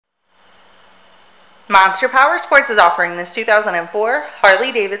Monster Powersports is offering this 2004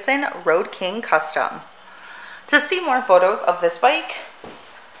 Harley-Davidson Road King Custom. To see more photos of this bike,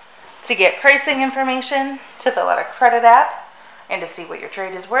 to get pricing information, to fill out a credit app, and to see what your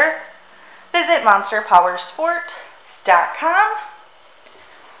trade is worth, visit monsterpowersport.com.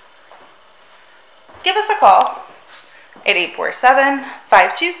 Give us a call at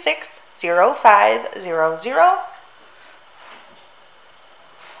 847-526-0500.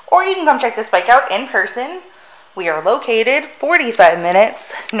 Or you can come check this bike out in person. We are located 45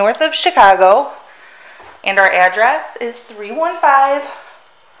 minutes north of Chicago, and our address is 315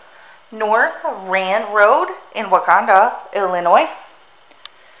 North Rand Road in Wauconda, Illinois.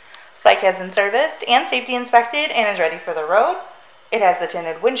 This bike has been serviced and safety inspected and is ready for the road. It has the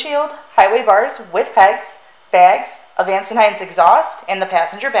tinted windshield, highway bars with pegs, bags, a Vance & Hines exhaust, and the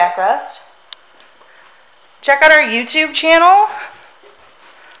passenger backrest. Check out our YouTube channel.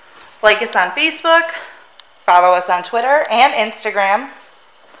 Like us on Facebook, follow us on Twitter and Instagram.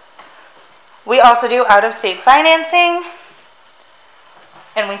 We also do out-of-state financing,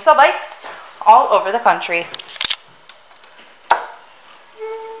 and we sell bikes all over the country.